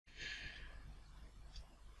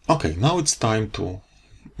Okay, now it's time to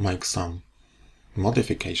make some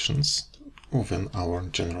modifications within our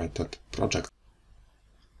generated project.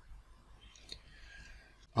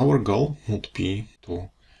 Our goal would be to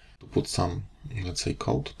put some, let's say,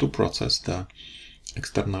 code to process the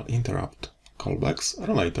external interrupt callbacks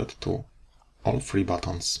related to all three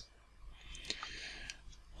buttons.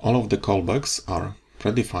 All of the callbacks are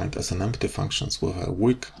predefined as an empty functions with a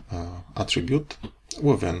weak attribute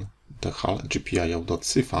within the HAL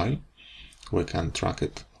GPIO.c file. We can track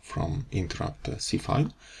it from interrupt C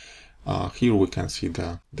file. Here we can see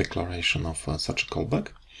the declaration of such a callback.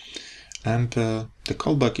 And the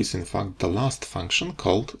callback is in fact the last function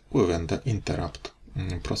called within the interrupt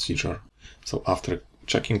procedure. So after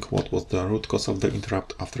checking what was the root cause of the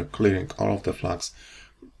interrupt, after clearing all of the flags,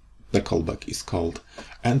 the callback is called.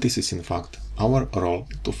 And this is in fact our role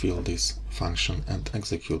to fill this function and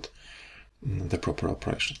execute the proper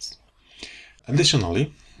operations.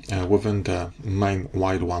 Additionally, within the main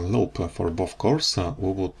while loop for both cores,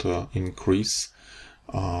 we would increase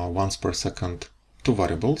once per second two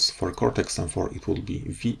variables. For Cortex M4 it will be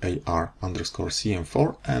var underscore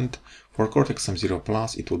cm4, and for Cortex M0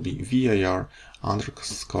 Plus it will be var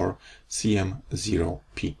underscore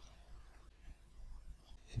cm0p.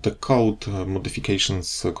 The code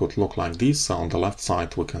modifications could look like this. On the left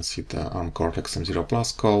side we can see the ARM Cortex M0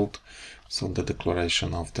 Plus code, so the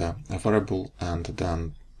declaration of the variable and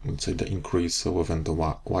then let's say the increase within the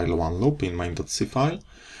while loop in main.c file.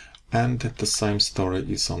 And the same story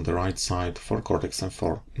is on the right side for Cortex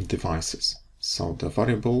M4 devices. So the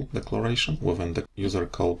variable declaration within the user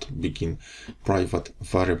code begin private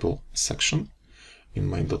variable section in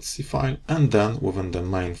main.c file, and then within the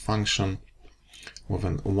main function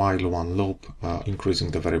within while loop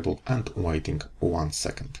increasing the variable and waiting 1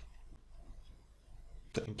 second.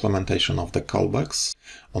 The implementation of the callbacks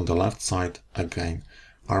on the left side, again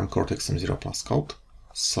ARM Cortex M0 Plus code.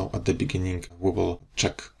 So at the beginning we will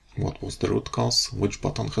check what was the root cause, which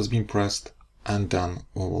button has been pressed, and then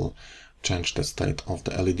we will change the state of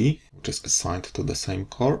the LED, which is assigned to the same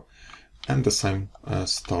core, and the same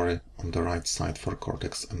story on the right side for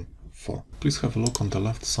Cortex M4. Please have a look on the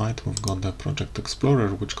left side. We've got the Project Explorer,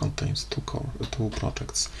 which contains two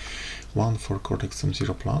projects. One for Cortex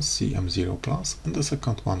M0 Plus, CM0 Plus, and the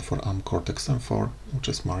second one for ARM Cortex M4, which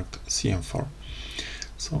is marked CM4.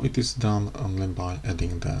 So it is done only by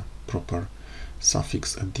adding the proper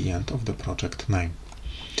suffix at the end of the project name.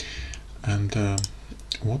 And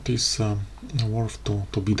what is worth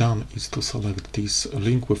to be done is to select this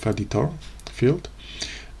link with editor field.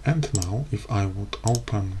 And now if I would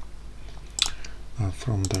open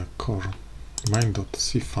from the core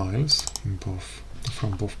main.c files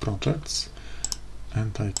from both projects,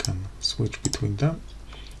 and I can switch between them,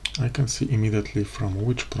 I can see immediately from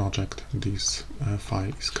which project this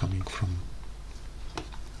file is coming from.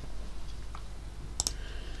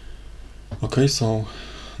 Okay, so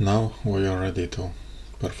now we are ready to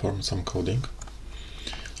perform some coding.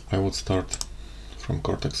 I would start from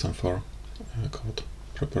Cortex M4 code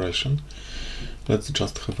preparation. Let's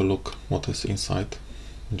just have a look what is inside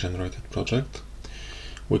the generated project.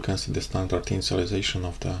 We can see the standard initialization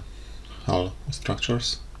of the HAL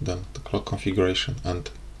structures, then the clock configuration and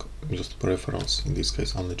used peripherals, in this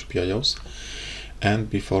case only GPIOs. And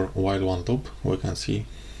before while loop we can see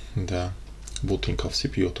the booting of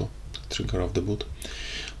CPU to trigger of the boot,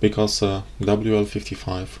 because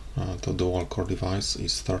WL55, the dual core device,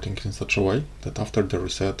 is starting in such a way that after the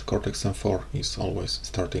reset Cortex M4 is always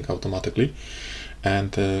starting automatically,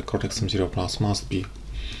 and Cortex M0 Plus must be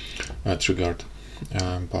triggered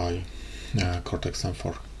by Cortex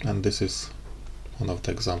M4, and this is one of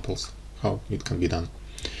the examples how it can be done.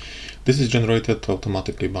 This is generated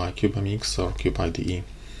automatically by CubeMX or CubeIDE.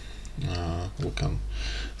 We can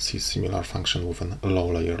see similar function within low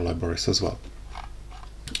layer libraries as well.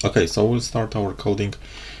 Okay, so we'll start our coding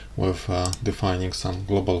with defining some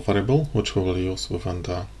global variable which we will use within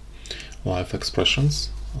the live expressions.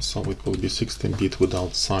 So it will be 16-bit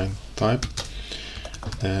without sign type,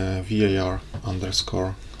 var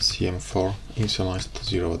underscore cm4 initialized to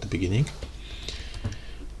 0 at the beginning.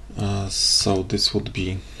 So this would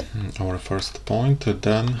be our first point.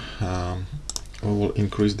 Then we will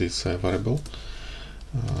increase this variable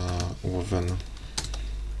within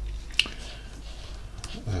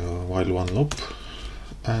while loop,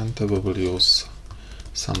 and we will use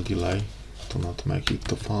some delay to not make it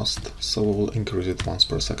too fast, so we will increase it once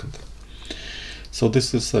per second. So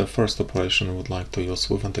this is the first operation we would like to use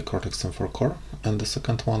within the Cortex M4 core, and the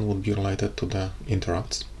second one would be related to the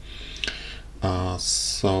interrupts.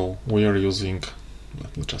 So we are using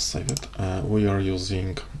let me just save it. We are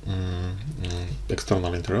using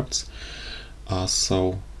external interrupts.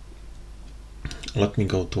 So let me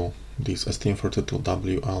go to this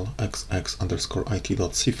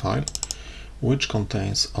STM32WL55 file, which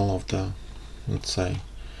contains all of the, let's say,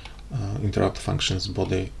 interrupt functions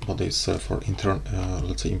bodies for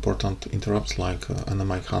let's say important interrupts like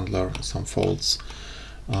NMI handler, some faults,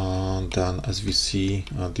 then SVC,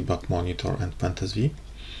 debug monitor, and PentSV,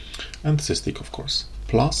 and sysdig, of course,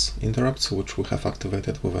 plus interrupts which we have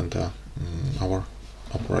activated within the our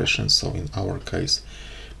operations. So in our case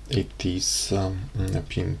it is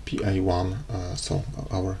pin PA1, so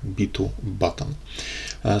our B2 button.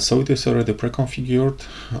 So it is already pre-configured.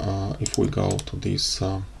 If we go to this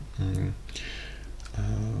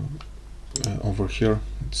over here,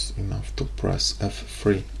 it's enough to press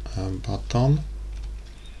F3 button,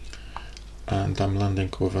 and I'm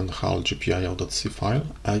landing within HAL GPIO.c file.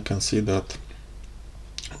 I can see that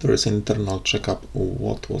there is an internal checkup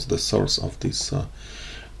what was the source of this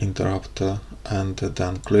interrupt, and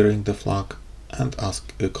then clearing the flag and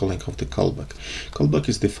calling of the callback. Callback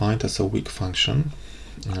is defined as a weak function,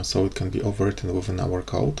 so it can be overwritten within our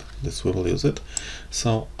code. This will use it.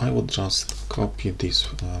 So I would just copy this,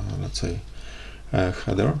 let's say,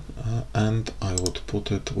 header, and I would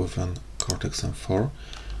put it within Cortex M4.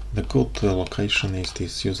 The good location is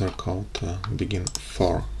this user code begin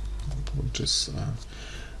 4, which is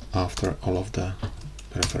after all of the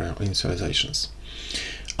peripheral initializations.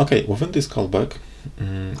 Okay, within this callback,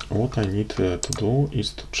 what I need to do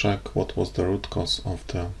is to check what was the root cause of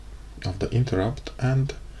the interrupt,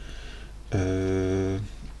 and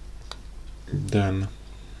then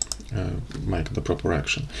make the proper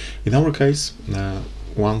action. In our case,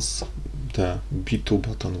 once the B2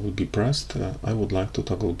 button will be pressed, I would like to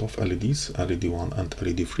toggle both LEDs, LED1 and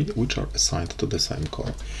LED3, which are assigned to the same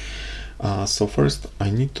core. So first I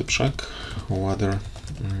need to check whether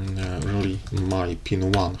really my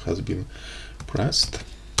pin 1 has been pressed.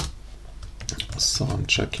 So I'm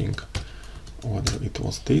checking whether it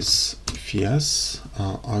was this. If yes,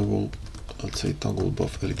 I will, let's say, toggle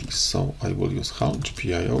both LEDs. So I will use HAL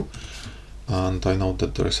GPIO, and I know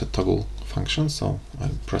that there is a toggle function, so I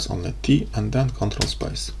press only T and then Control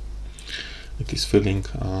space. It is filling,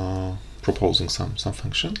 proposing some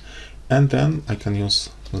function, and then I can use,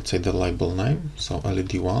 let's say, the label name. So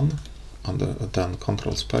LED1 and then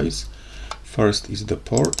Control space. First is the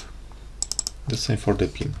port, the same for the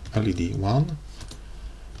pin, LED1,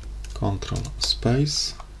 Control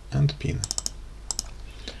space, and pin.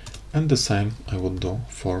 And the same I would do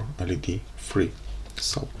for LED3.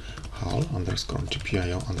 So HAL underscore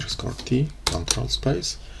GPIO underscore T, Control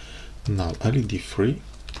space. Now LED3,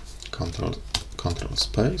 Control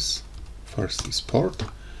space. First is port,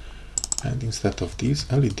 and instead of this,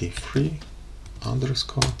 LED3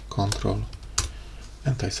 underscore Control,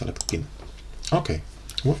 and I select pin. Okay,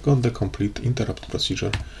 we've got the complete interrupt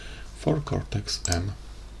procedure for Cortex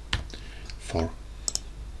M4.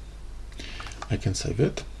 I can save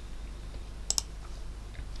it.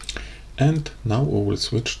 And now we will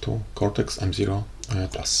switch to Cortex M0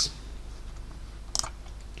 Plus.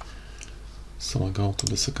 So I go to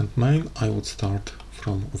the second main. I would start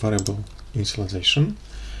from variable initialization.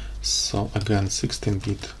 So again,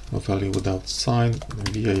 16-bit value without sign,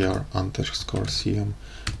 var underscore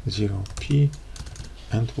cm0p,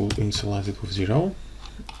 and we'll initialize it with 0.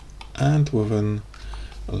 And within,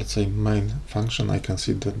 let's say, main function, I can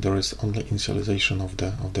see that there is only initialization of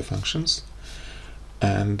the functions.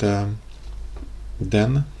 And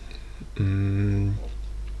then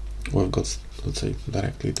we've got, let's say,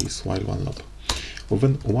 directly this while one loop.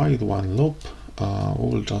 Within while one loop, we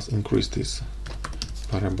will just increase this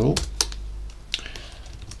variable,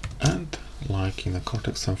 and like in a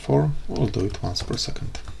Cortex M4, we'll do it once per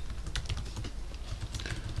second.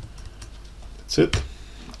 That's it.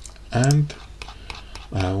 And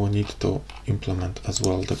we need to implement as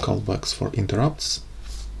well the callbacks for interrupts.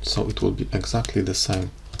 So it will be exactly the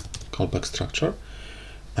same callback structure,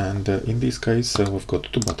 and in this case we've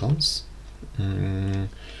got two buttons,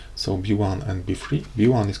 so B1 and B3.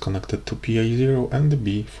 B1 is connected to PA0 and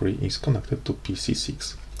B3 is connected to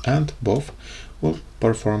PC6, and both will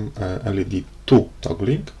perform LED2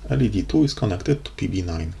 toggling. LED2 is connected to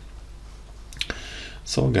PB9.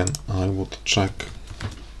 So again, I would check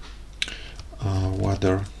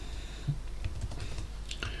whether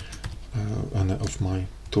any of my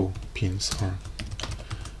two pins are,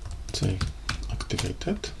 say,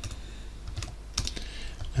 activated,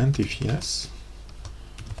 and if yes,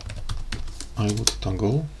 I would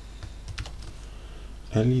toggle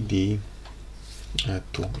LED 2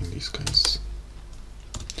 in this case.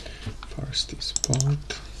 First is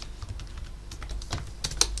port,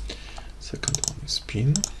 second one is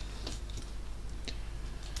pin,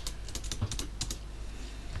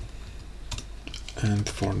 and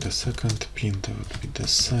for the second pin that would be the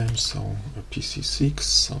same, so a PC6,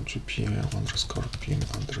 so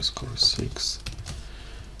GPIO_pin_6,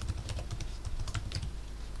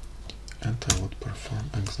 and I would perform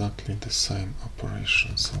exactly the same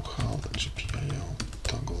operation, so hold GPIO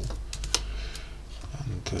toggle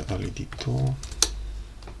and LED2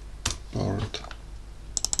 port,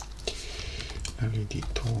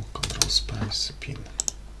 LED2 control space pin.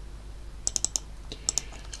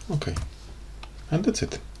 Okay, and that's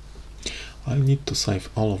it. I need to save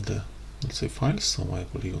all of the, let's say, files, so I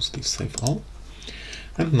will use this save all,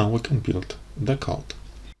 and now we can build the code.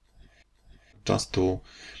 Just to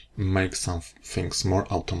make some things more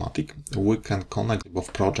automatic, we can connect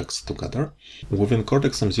both projects together. Within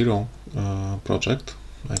Cortex-M0 project,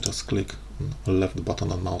 I just click on the left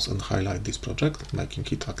button on mouse and highlight this project, making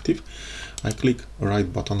it active. I click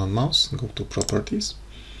right button on mouse, go to properties,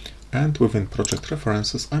 and within project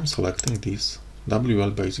references, I'm selecting this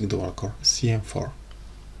WL basic dual core CM4.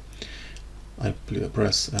 I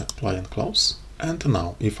press apply and close, and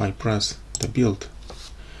now if I press the build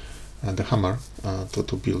the hammer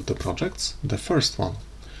to build the projects, the first one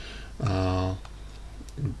to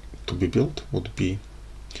be built would be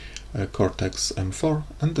Cortex-M4,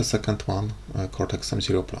 and the second one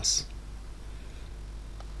Cortex-M0 Plus.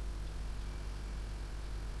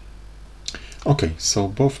 Okay, so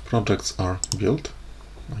both projects are built.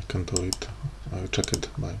 I can do it, check it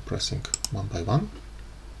by pressing one by one.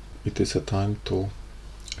 It is a time to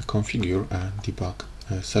configure a debug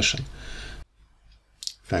session.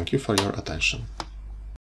 Thank you for your attention.